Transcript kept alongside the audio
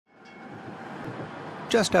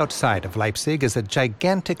Just outside of Leipzig is a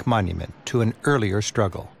gigantic monument to an earlier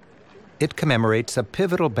struggle. It commemorates a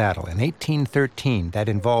pivotal battle in 1813 that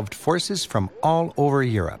involved forces from all over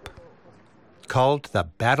Europe. Called the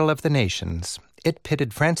Battle of the Nations, it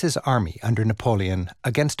pitted France's army under Napoleon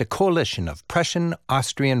against a coalition of Prussian,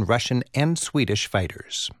 Austrian, Russian, and Swedish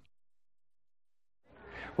fighters.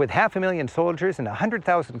 With 500,000 soldiers and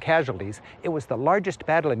 100,000 casualties, it was the largest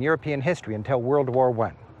battle in European history until World War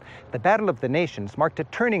I. The Battle of the Nations marked a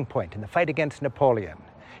turning point in the fight against Napoleon.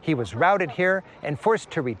 He was routed here and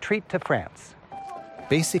forced to retreat to France.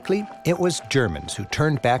 Basically, it was Germans who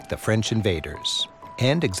turned back the French invaders.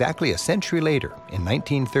 And exactly a century later, in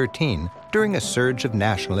 1913, during a surge of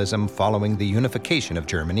nationalism following the unification of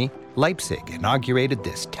Germany, Leipzig inaugurated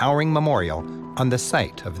this towering memorial on the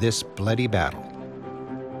site of this bloody battle.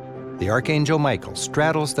 The Archangel Michael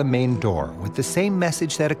straddles the main door with the same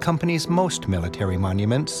message that accompanies most military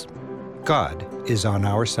monuments: God is on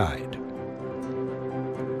our side.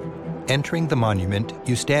 Entering the monument,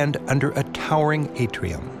 you stand under a towering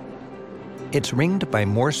atrium. It's ringed by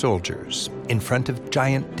more soldiers in front of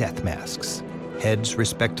giant death masks, heads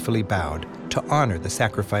respectfully bowed to honor the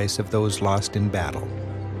sacrifice of those lost in battle.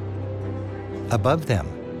 Above them,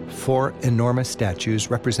 4 enormous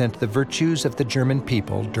statues represent the virtues of the German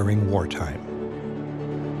people during wartime.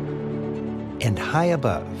 And high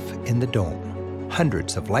above, in the dome,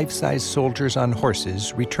 hundreds of life-size soldiers on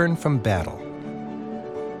horses return from battle.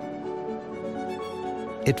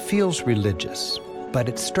 It feels religious, but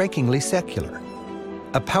it's strikingly secular.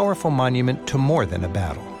 A powerful monument to more than a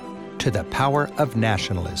battle, to the power of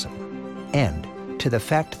nationalism, and to the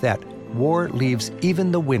fact that war leaves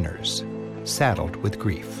even the winners saddled with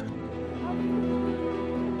grief.